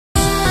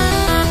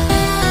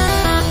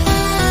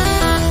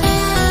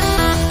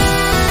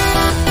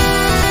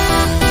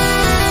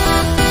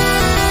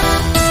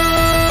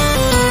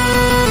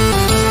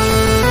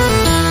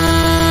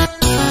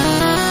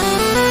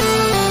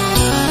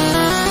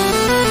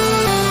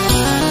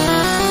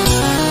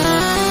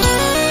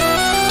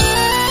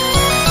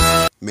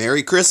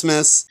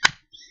Christmas!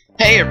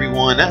 Hey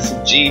everyone,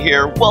 SMG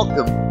here.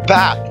 Welcome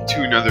back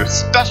to another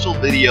special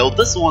video.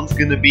 This one's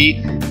gonna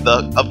be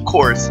of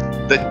course,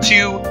 the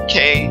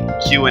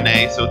 2K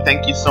Q&A. So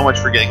thank you so much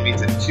for getting me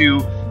to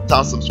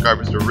 2,000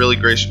 subscribers. We're really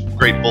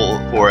grateful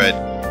for it.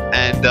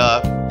 And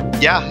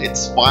yeah,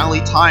 it's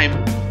finally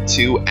time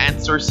to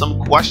answer some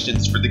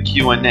questions for the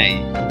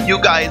Q&A.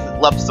 You guys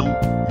left some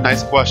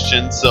nice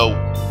questions, so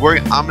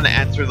I'm gonna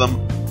answer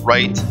them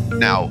right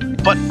now.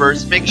 But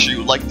first, make sure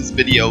you like this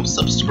video,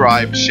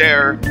 subscribe,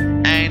 share,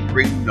 and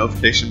ring the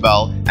notification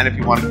bell. And if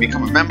you want to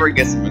become a member and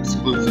get some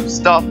exclusive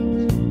stuff,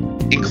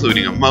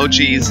 including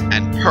emojis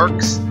and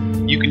perks,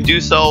 you can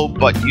do so,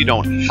 but you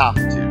don't have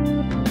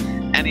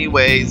to.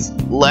 Anyways,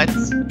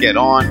 let's get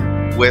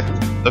on with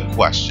the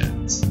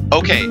questions.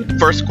 Okay,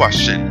 first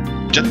question.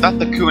 That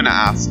the QnA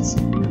asks,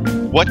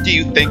 what do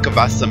you think of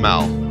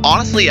SML?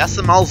 Honestly,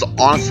 SML's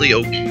honestly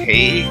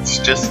okay. It's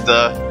just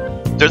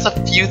there's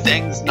a few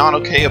things not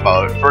okay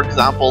about it. For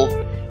example,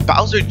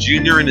 Bowser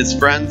Jr. and his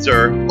friends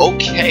are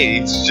okay.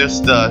 It's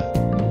just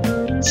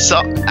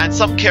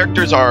some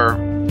characters are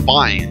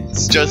fine.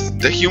 It's just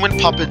the human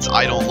puppets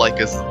I don't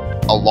like is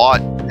a lot.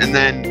 And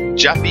then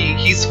Jeffy,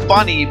 he's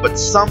funny, but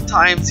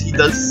sometimes he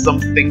does some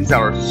things that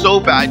are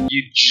so bad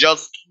you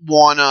just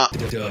wanna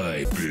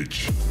die,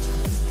 bitch.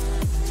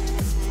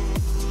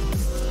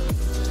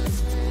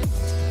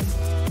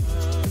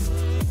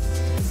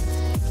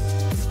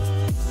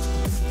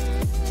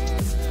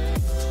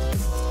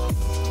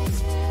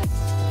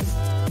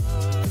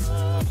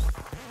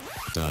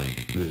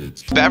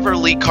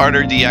 Beverly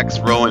Carter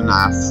DX Rowan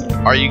asks,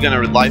 are you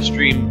gonna live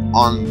stream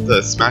on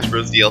the Smash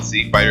Bros.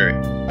 DLC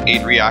Fighter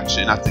 8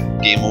 reaction at the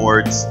Game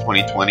Awards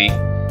 2020,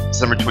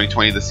 December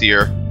 2020 this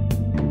year?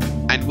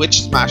 And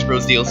which Smash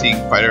Bros. DLC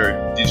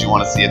fighter did you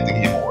want to see at the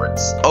Game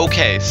Awards?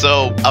 Okay,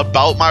 so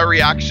about my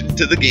reaction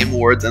to the Game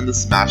Awards and the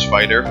Smash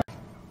fighter.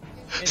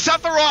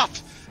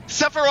 Sephiroth!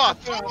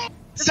 Sephiroth!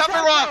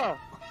 Sephiroth!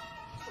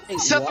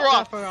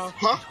 Sephiroth!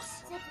 Huh?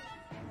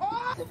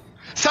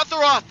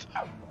 Sephiroth!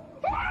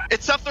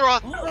 It's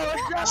Sephiroth!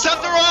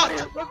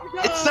 Sephiroth!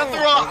 It's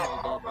Sephiroth!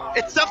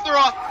 It's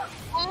Sephiroth!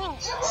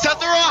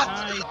 Sephiroth!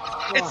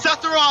 It's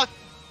Sephiroth!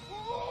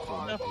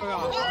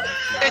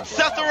 It's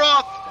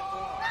Sephiroth!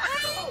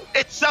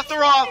 It's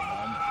Sephiroth!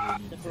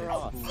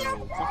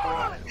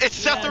 It's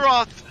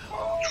Sephiroth!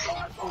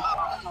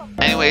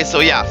 Anyway,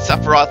 so yeah,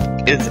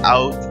 Sephiroth is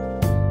out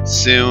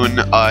soon.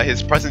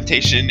 His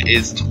presentation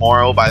is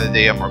tomorrow by the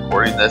day I'm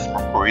recording this.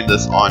 I'm recording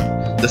this on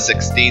the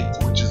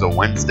 16th, which is a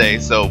Wednesday,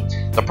 so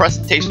the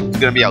presentation is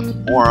going to be out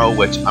tomorrow,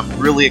 which I'm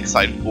really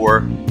excited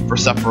for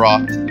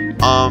Sephiroth.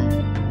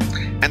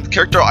 And the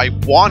character I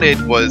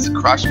wanted was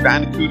Crash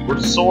Bandicoot or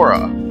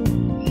Sora.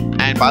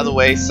 And by the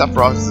way,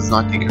 Sephiroth does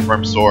not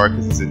deconfirm Sora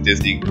because it's a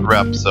Disney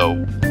rep, so...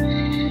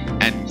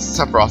 And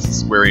Sephiroth is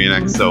Square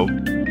Enix, so...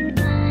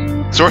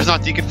 Sora's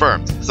not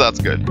deconfirmed, so that's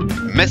good.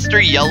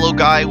 Mr. Yellow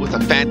Guy with a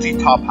fancy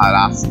top hat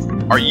asks,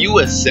 are you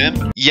a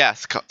simp?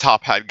 Yes,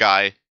 top hat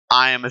guy,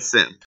 I am a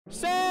simp.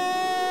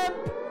 Simp!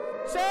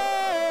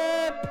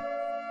 Simp!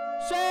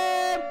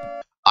 Simp!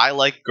 I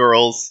like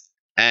girls,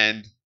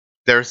 and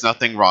there's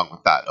nothing wrong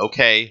with that,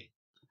 okay?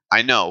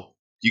 I know,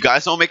 you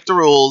guys don't make the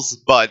rules,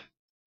 but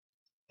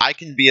I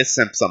can be a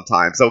simp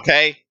sometimes,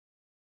 okay?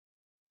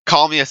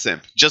 Call me a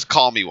simp. Just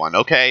call me one,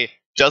 okay?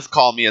 Just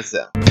call me a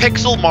simp.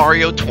 Pixel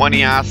Mario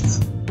 20 asks,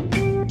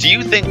 do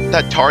you think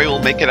that Tari will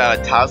make it out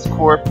of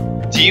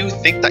TazCorp? Do you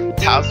think that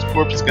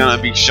TazCorp is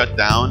gonna be shut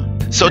down?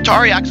 So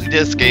Tari actually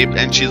did escape,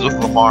 and she's with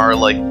Lamar,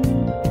 like,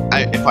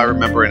 if I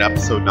remember in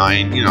episode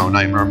 9, you know,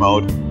 Nightmare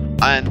Mode.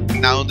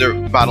 And now they're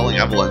battling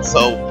Evelyn.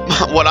 So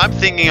what I'm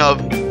thinking of,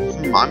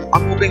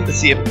 I'm hoping to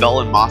see if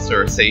Belle and Masa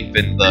are safe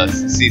in the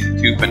season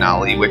 2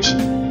 finale, which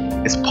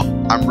is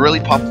I'm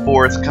really pumped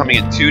for. It's coming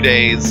in 2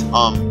 days.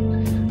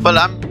 But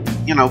I'm,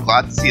 you know,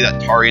 glad to see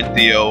that Tari and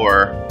Theo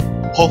are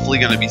hopefully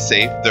gonna be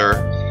safe.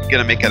 They're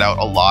gonna make it out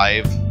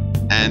alive,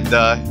 and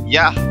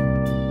yeah,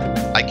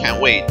 I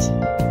can't wait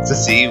to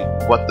see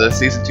what the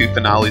season 2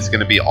 finale is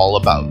gonna be all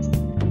about.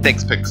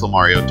 Thanks, Pixel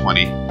Mario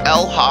 20.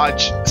 L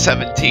Hodge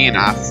 17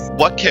 asks,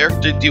 what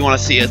character do you want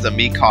to see as a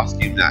Mii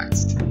costume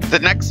next? The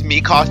next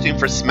Mii costume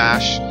for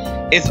Smash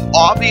is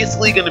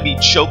obviously going to be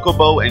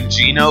Chocobo and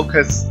Geno,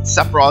 because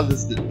Sephiroth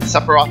is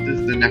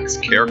the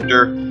next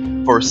character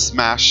for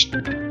Smash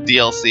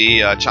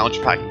DLC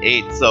Challenge Pack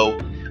 8. So,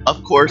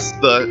 of course,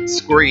 the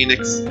Square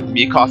Enix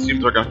Mii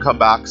costumes are going to come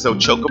back. So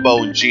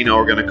Chocobo and Geno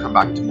are going to come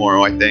back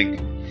tomorrow, I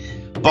think.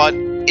 But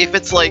if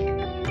it's like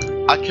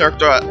a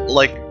character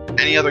like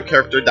any other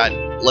character that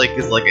like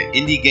is like an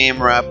indie game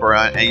rep or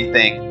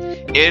anything,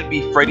 it'd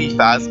be Freddy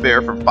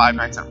Fazbear from Five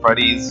Nights at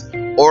Freddy's,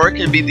 or it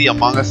can be the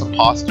Among Us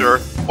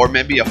imposter, or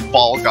maybe a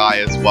Fall Guy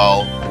as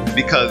well,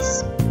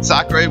 because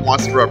Sakurai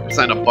wants to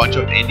represent a bunch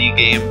of indie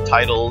game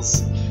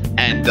titles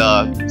and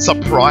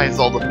surprise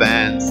all the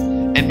fans.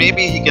 And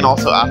maybe he can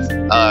also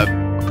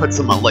put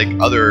some like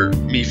other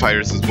Mii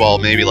fighters as well,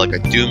 maybe like a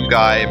Doom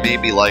guy,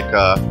 maybe like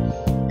a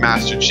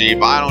Master Chief.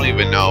 I don't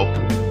even know.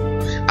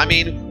 I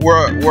mean,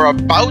 we're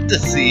about to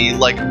see,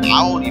 like,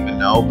 I don't even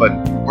know, but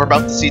we're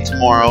about to see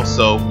tomorrow.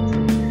 So,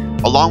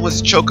 along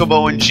with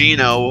Chocobo and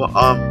Gino,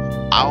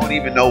 I don't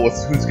even know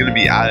who's gonna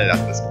be added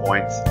at this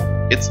point.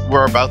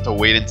 We're about to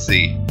wait and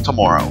see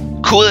tomorrow.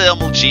 Cool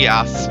MLG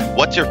asks,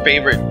 "What's your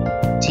favorite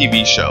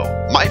TV show?"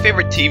 My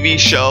favorite TV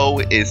show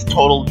is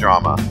Total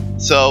Drama.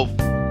 So,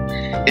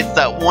 it's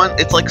that one.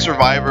 It's like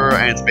Survivor,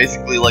 and it's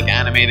basically like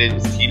animated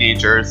as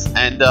teenagers.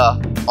 And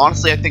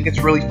honestly, I think it's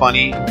really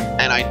funny.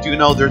 And I do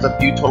know there's a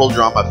few Total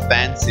Drama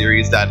fan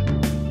series that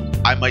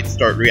I might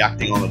start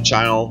reacting on the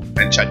channel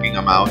and checking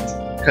them out,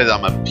 because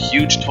I'm a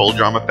huge Total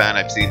Drama fan.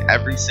 I've seen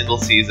every single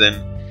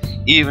season,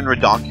 even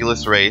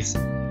Redonkulous Race.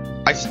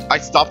 I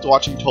stopped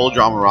watching Total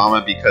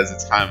Drama because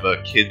it's kind of a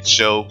kids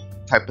show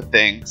type of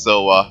thing.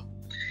 So,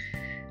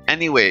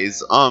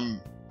 anyways,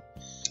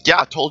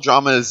 yeah, Total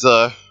Drama is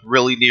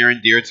really near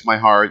and dear to my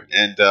heart,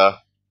 and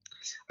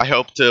I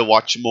hope to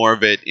watch more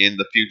of it in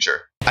the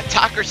future.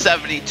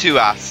 Attacker72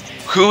 asked,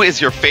 "Who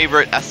is your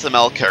favorite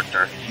SML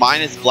character?"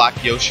 Mine is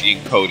Black Yoshi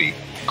and Cody.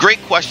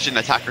 Great question,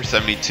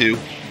 Attacker72.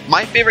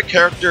 My favorite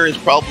character is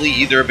probably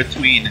either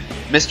between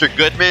Mr.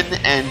 Goodman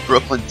and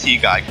Brooklyn T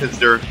Guy, because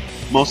they're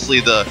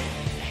mostly the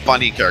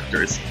funny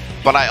characters.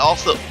 But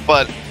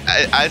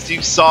as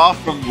you saw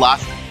from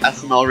last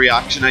SML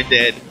reaction I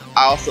did,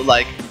 I also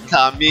like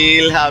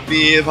Kamil,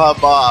 Habib,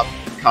 Habab.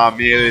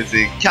 Kamil is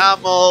in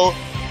camel,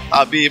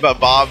 Habib,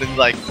 Habab is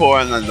like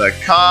corn on the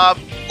cob.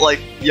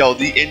 Like, yo,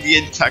 the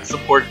Indian tech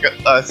support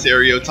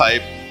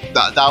stereotype,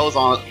 that was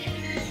on.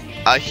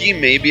 He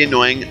may be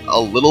annoying a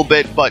little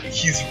bit, but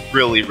he's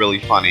really, really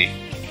funny.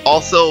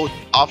 Also,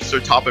 Officer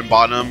Top and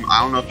Bottom, I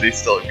don't know if they're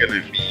still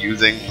gonna be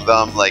using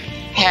them. Like,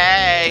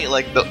 hey,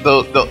 like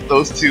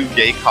those two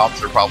gay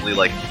cops are probably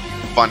like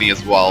funny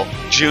as well.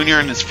 Junior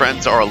and his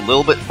friends are a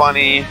little bit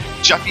funny.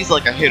 Jeffy's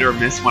like a hit or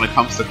miss when it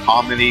comes to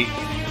comedy.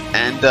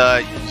 And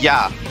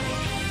yeah,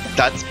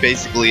 that's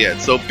basically it.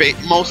 So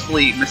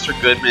mostly Mr.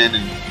 Goodman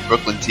and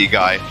Brooklyn T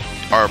Guy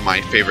are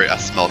my favorite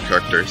SML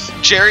characters.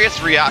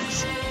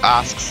 Jarius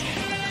asks,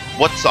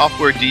 "What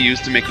software do you use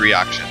to make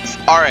reactions?"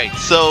 Alright,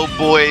 so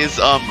boys,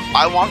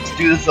 I want to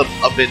do this a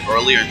bit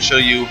earlier and show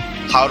you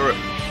how to,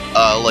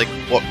 like,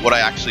 what I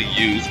actually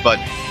use, but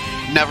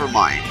never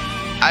mind.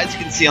 As you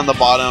can see on the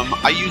bottom,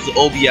 I use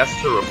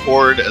OBS to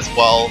record as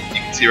well.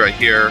 You can see right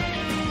here.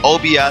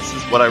 OBS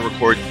is what I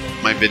record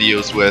my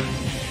videos with.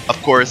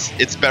 Of course,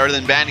 it's better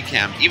than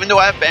Bandicam. Even though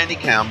I have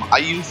Bandicam, I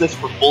use this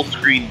for full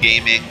screen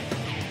gaming.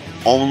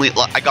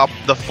 I got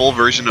the full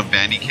version of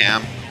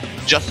Bandicam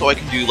just so I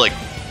can do like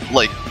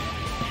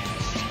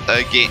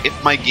a game.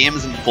 If my game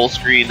is in full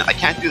screen, I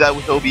can't do that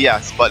with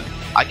OBS, but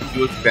I can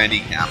do it with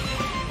Bandicam.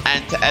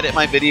 And to edit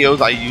my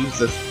videos, I use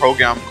this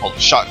program called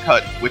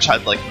Shotcut, which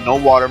has like no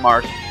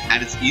watermark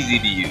and it's easy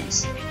to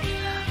use.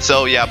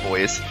 So yeah,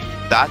 boys,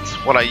 that's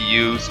what I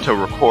use to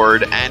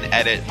record and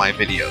edit my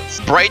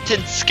videos.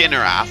 Brighton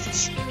Skinner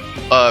asks,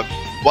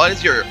 "What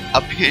is your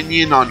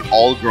opinion on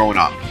All Grown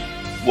Up?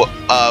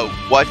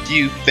 What do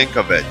you think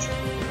of it?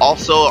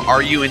 Also,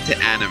 are you into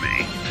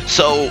anime?"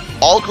 So,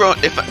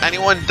 if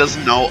anyone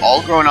doesn't know,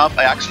 All Grown Up,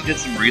 I actually did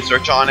some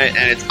research on it,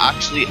 and it's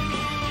actually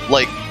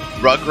like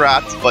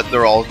Rugrats, but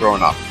they're all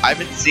grown up. I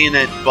haven't seen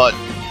it, but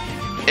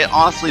it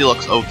honestly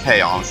looks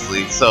okay,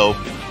 honestly. So,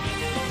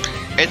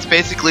 it's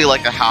basically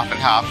like a half and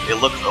half. It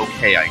looks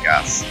okay, I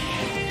guess.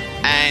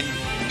 And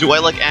do I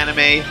like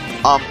anime?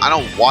 I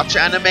don't watch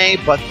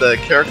anime, but the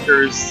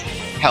characters,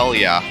 hell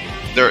yeah.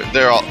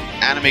 They're all,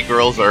 anime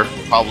girls are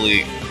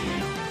probably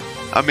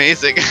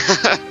amazing.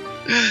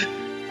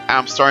 And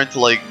I'm starting to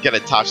like get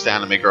attached to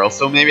anime girls,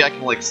 so maybe I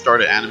can like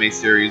start an anime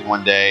series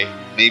one day.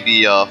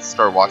 Maybe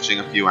start watching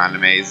a few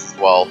animes as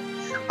well.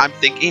 I'm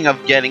thinking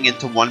of getting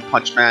into One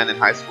Punch Man and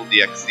High School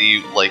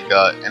DxD like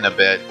in a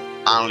bit.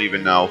 I don't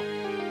even know,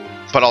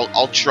 but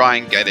I'll try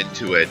and get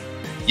into it.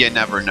 You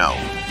never know.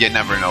 You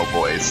never know,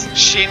 boys.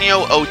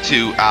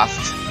 Shinyo02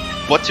 asks,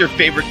 "What's your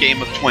favorite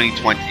game of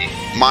 2020?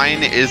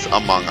 Mine is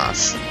Among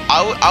Us."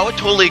 I would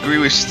totally agree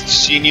with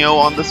Shinyo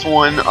on this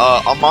one.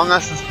 Among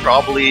Us is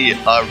probably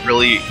a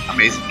really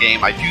amazing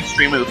game. I do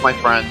stream it with my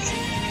friends,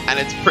 and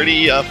it's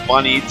pretty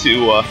funny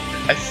to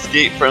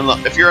escape from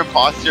if you're an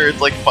imposter,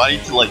 it's like funny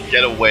to like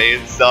get away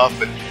and stuff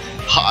and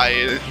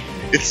hide.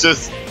 It's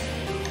just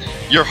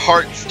your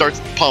heart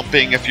starts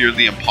pumping if you're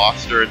the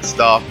imposter and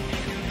stuff,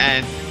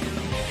 and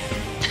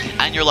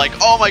you're like,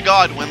 oh my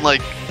god, when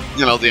like,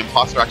 you know, the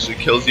imposter actually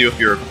kills you if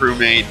you're a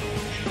crewmate.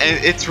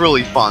 And it's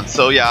really fun.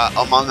 So yeah,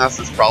 Among Us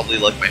is probably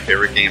like my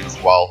favorite game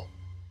as well.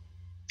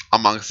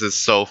 Among Us is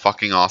so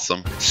fucking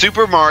awesome.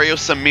 Super Mario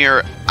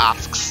Samir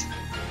asks,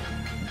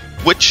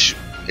 which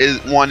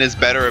one is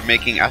better at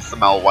making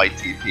SML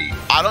YTP?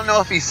 I don't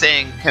know if he's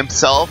saying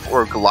himself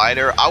or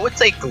Glider. I would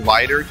say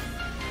Glider.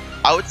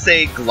 I would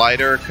say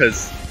Glider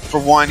because for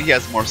one, he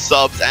has more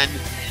subs and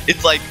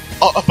it's like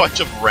a bunch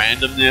of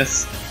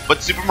randomness.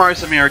 But Super Mario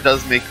Samir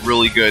does make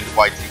really good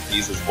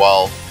YTPs as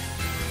well.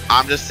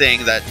 I'm just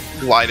saying that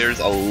Glider's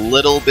a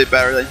little bit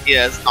better than he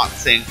is. Not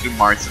saying Super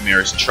Mario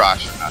Samir is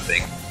trash or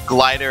nothing.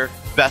 Glider,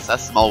 best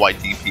SML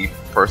YTP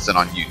person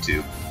on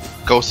YouTube.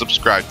 Go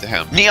subscribe to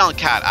him. Neon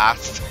Cat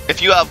asks,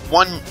 if you have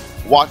one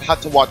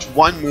had to watch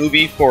one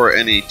movie for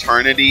an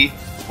eternity,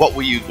 what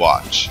would you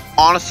watch?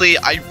 Honestly,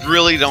 I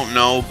really don't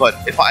know, but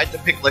if I had to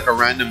pick like a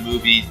random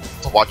movie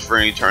to watch for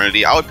an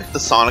eternity, I would pick the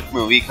Sonic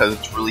movie because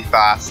it's really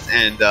fast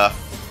and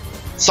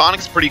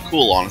Sonic's pretty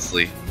cool,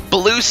 honestly.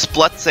 Blue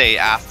Spletse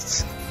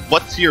asks,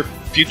 what's your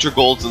future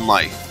goals in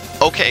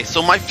life? Okay,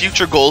 so my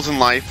future goals in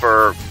life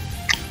are,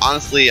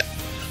 honestly,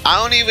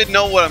 I don't even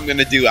know what I'm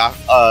gonna do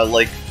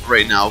like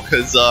right now,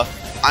 because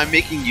I'm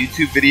making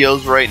YouTube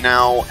videos right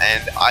now,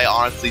 and I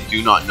honestly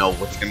do not know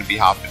what's gonna be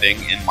happening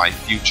in my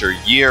future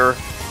year.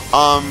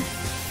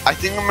 I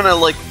think I'm gonna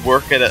like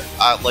work at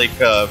like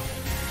a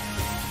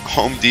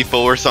Home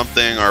Depot or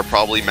something, or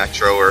probably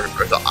Metro, or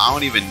I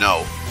don't even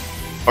know,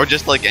 or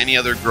just like any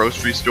other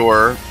grocery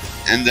store,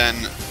 and then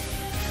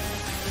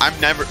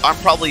I'm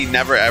probably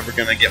never ever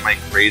gonna get my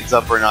grades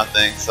up or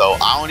nothing, so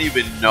I don't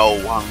even know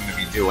what I'm gonna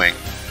be doing.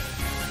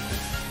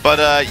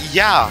 But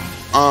yeah,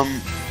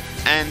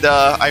 and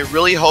I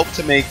really hope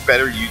to make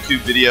better YouTube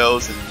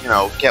videos and, you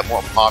know, get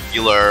more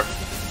popular.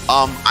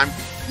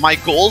 My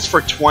goals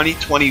for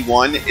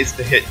 2021 is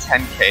to hit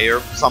 10K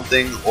or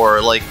something, or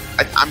like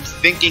I'm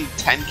thinking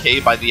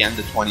 10K by the end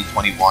of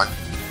 2021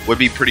 would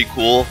be pretty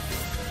cool.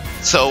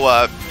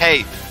 So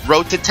hey,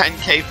 road to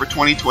 10K for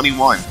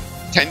 2021.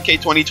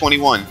 10K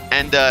 2021,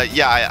 and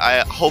yeah,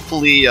 I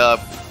hopefully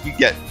we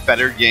get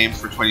better games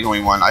for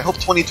 2021. I hope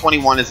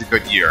 2021 is a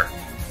good year,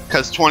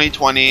 because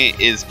 2020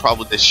 is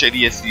probably the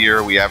shittiest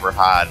year we ever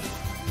had.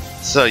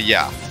 So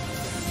yeah,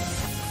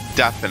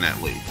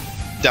 definitely,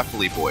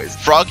 boys.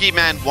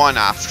 Froggyman1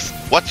 asks,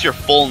 what's your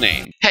full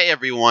name? Hey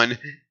everyone,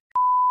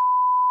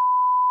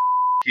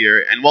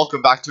 here, and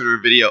welcome back to another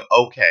video.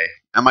 Okay,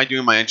 am I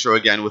doing my intro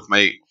again with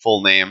my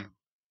full name?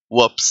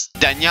 Whoops.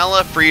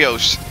 Daniela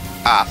Frios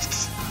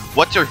asks,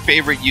 what's your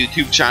favorite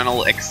YouTube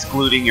channel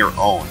excluding your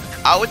own?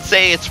 I would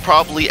say it's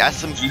probably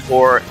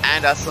SMG4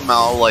 and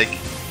SML. Like,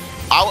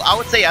 I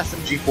would say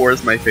SMG4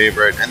 is my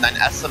favorite, and then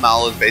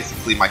SML is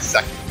basically my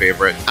second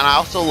favorite. And I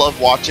also love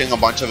watching a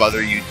bunch of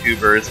other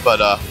YouTubers, but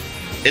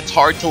it's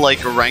hard to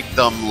like rank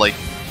them like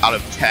out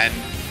of 10.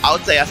 I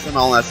would say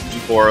SML and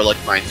SMG4 are like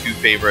my two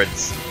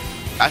favorites.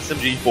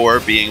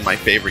 SMG4 being my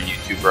favorite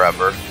YouTuber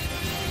ever.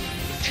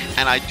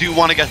 And I do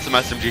want to get some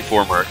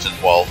SMG4 merch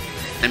as well.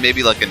 And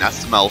maybe like an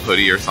SML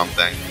hoodie or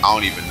something. I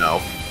don't even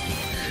know.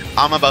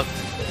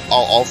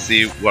 I'll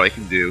see what I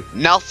can do.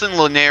 Nelson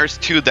Linares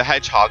 2 the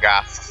Hedgehog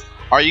asks,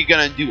 are you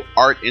gonna do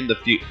art in the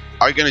future?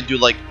 Are you gonna do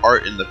like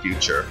art in the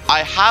future?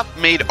 I have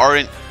made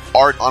art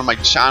on my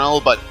channel,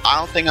 but I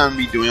don't think I'm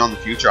gonna be doing it in the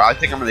future. I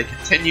think I'm gonna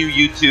continue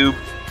YouTube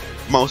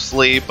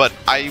mostly, but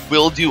I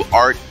will do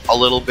art a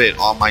little bit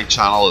on my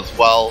channel as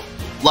well,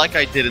 like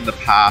I did in the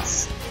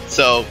past.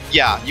 So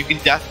yeah, you can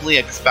definitely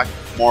expect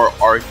more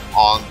art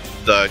on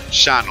the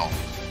channel.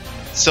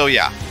 So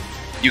yeah,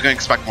 you can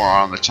expect more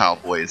on the channel,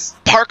 boys.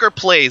 Parker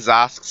Plays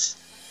asks,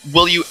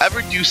 will you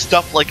ever do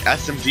stuff like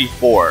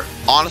SMG4?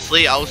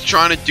 Honestly, I was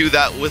trying to do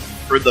that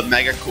for the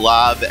Mega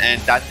Collab, and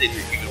that didn't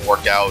even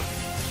work out.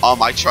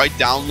 I tried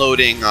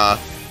downloading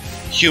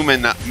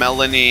Human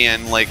Melanie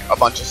and like a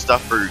bunch of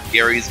stuff for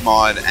Gary's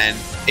mod, and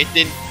it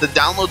didn't. The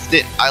downloads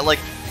did.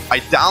 I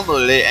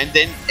downloaded it, and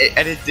then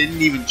it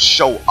didn't even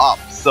show up.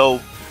 So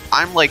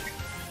I'm like,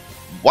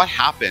 what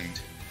happened?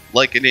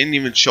 Like, it didn't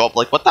even show up.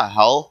 Like, what the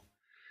hell?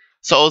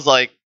 So I was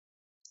like,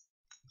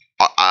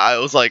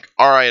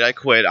 all right, I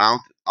quit. I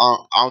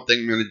don't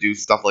think I'm gonna do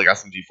stuff like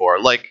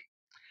SMG4. Like,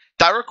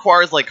 that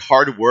requires like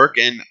hard work,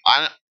 and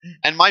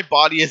my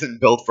body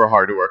isn't built for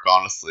hard work.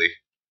 Honestly,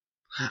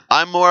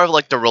 I'm more of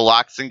like the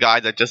relaxing guy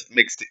that just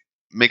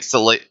makes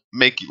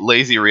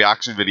lazy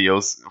reaction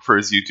videos for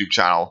his YouTube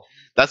channel.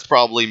 That's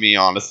probably me,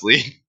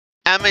 honestly.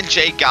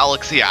 M&J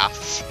Galaxy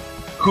asks,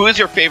 who is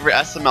your favorite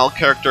SML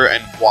character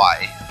and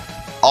why?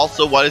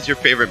 Also, what is your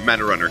favorite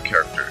Meta Runner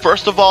character?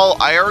 First of all,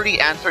 I already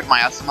answered my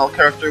SML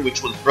character,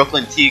 which was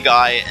Brooklyn T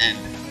Guy and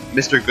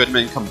Mr.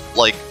 Goodman.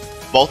 Like,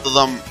 both of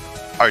them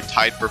are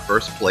tied for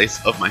first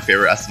place of my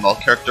favorite SML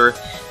character.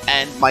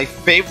 And my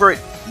favorite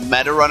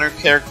Meta Runner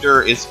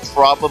character is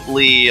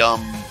probably,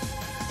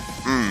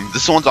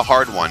 this one's a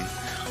hard one.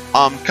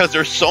 Because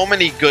there's so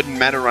many good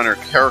Meta Runner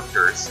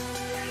characters.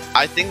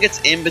 I think it's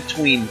in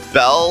between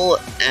Bell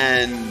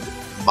and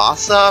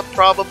Masa,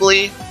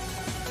 probably.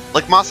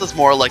 Like, Masa's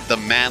more like the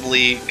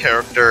manly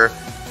character,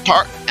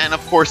 and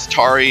of course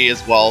Tari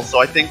as well.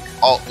 So I think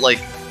like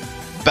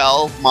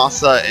Bell,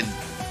 Masa, and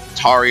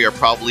Tari are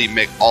probably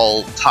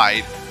all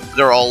tied.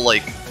 They're all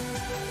like,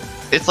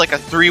 it's like a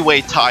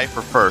three-way tie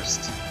for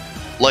first.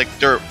 Like,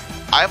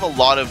 I have a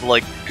lot of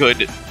like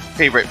good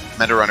favorite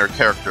Meta Runner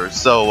characters.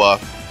 So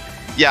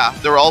yeah,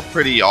 they're all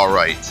pretty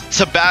alright.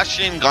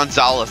 Sebastian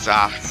Gonzalez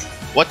asks,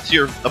 what's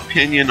your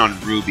opinion on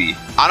Ruby?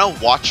 I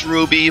don't watch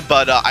Ruby,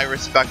 but I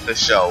respect the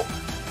show.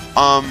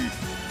 And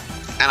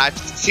I've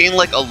seen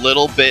like a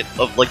little bit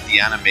of like the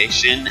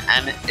animation,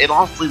 and it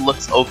honestly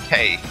looks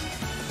okay.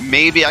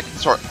 Maybe I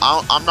can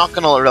I'm not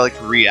gonna like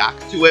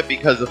react to it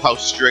because of how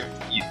strict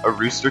a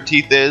Rooster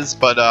Teeth is,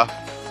 but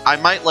I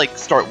might like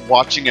start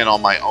watching it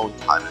on my own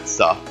time and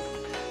stuff.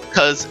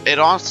 because it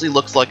honestly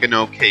looks like an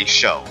okay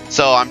show.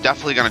 So I'm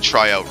definitely going to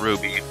try out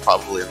Ruby,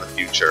 probably in the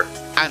future.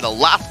 And the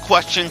last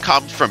question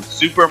comes from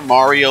Super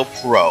Mario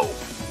Pro.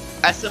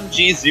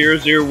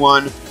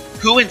 SMG001,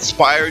 who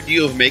inspired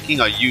you of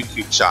making a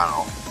YouTube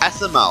channel?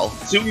 SML,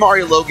 Super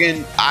Mario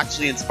Logan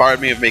actually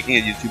inspired me of making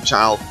a YouTube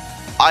channel.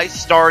 I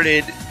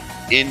started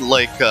in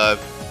like the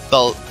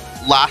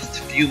last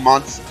few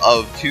months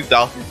of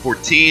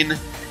 2014,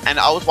 and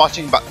I was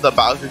watching the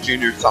Bowser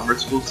Jr. Summer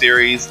School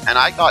series, and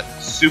I got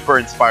super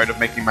inspired of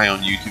making my own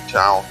YouTube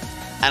channel.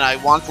 And I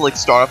wanted to like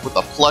start off with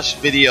a plush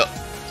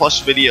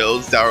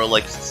videos that are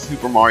like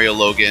Super Mario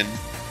Logan,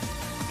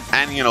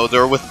 and you know,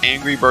 they're with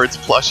Angry Birds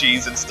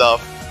plushies and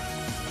stuff.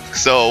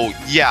 So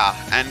yeah,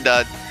 and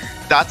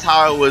that's how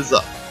I was.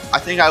 I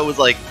think I was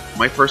like,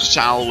 my first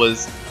channel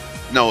was,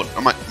 no,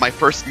 my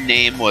first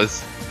name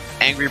was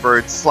Angry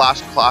Birds /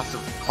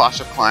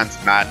 Clash of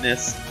Clans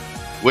Madness,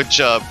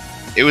 which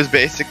it was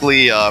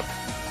basically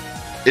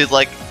it's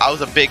like I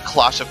was a big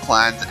Clash of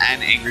Clans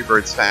and Angry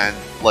Birds fan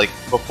like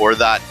before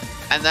that,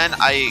 and then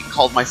I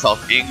called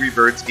myself Angry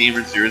Birds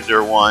Gamer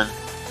 001,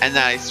 and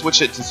then I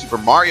switched it to Super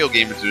Mario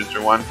Gamer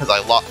 001 because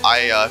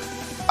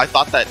I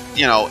thought that,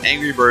 you know,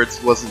 Angry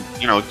Birds wasn't,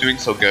 you know, doing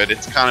so good.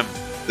 It's kind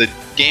of, the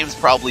game's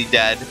probably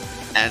dead,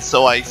 and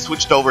so I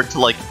switched over to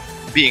like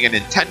being a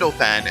Nintendo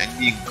fan and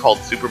being called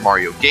Super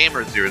Mario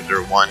Gamer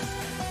 001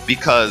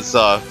 because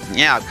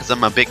because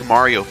I'm a big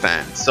Mario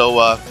fan.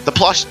 So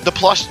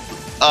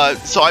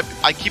so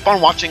I keep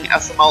on watching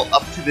SML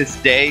up to this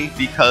day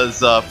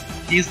because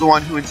he's the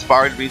one who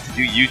inspired me to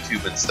do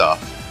YouTube and stuff.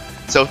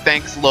 So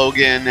thanks,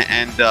 Logan,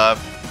 and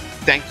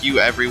thank you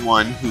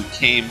everyone who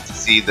came to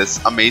see this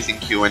amazing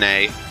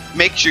Q&A.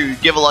 Make sure you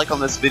give a like on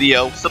this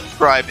video,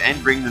 subscribe,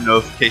 and ring the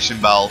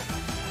notification bell,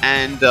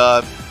 and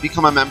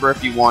become a member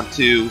if you want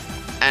to,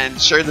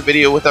 and share the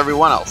video with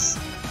everyone else.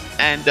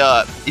 And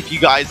if you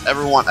guys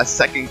ever want a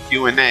second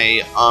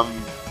Q&A,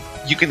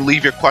 you can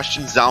leave your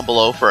questions down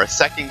below for a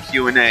second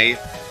Q&A.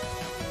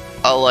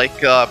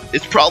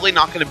 It's probably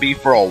not going to be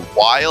for a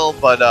while,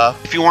 but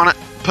if you want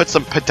to put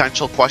some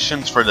potential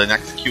questions for the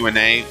next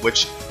Q&A,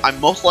 which I'm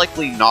most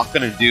likely not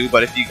going to do,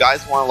 but if you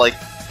guys want to, like,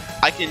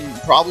 I can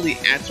probably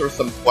answer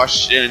some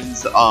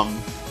questions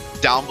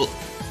down below.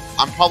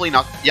 I'm probably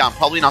not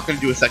going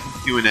to do a second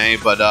Q&A,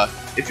 but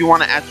if you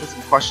want to answer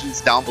some questions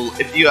down below,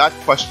 if you have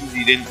questions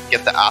you didn't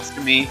get to ask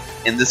me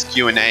in this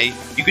Q&A,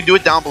 you can do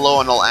it down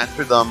below and I'll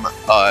answer them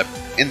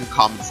in the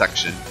comment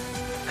section.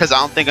 Because I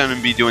don't think I'm going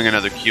to be doing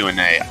another Q&A.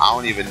 I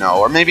don't even know.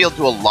 Or maybe I'll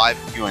do a live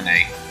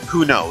Q&A.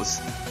 Who knows?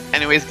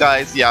 Anyways,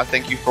 guys, yeah,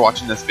 thank you for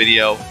watching this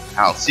video.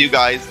 I'll see you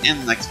guys in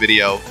the next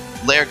video.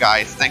 Later,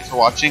 guys. Thanks for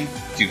watching.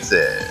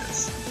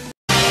 Deuces.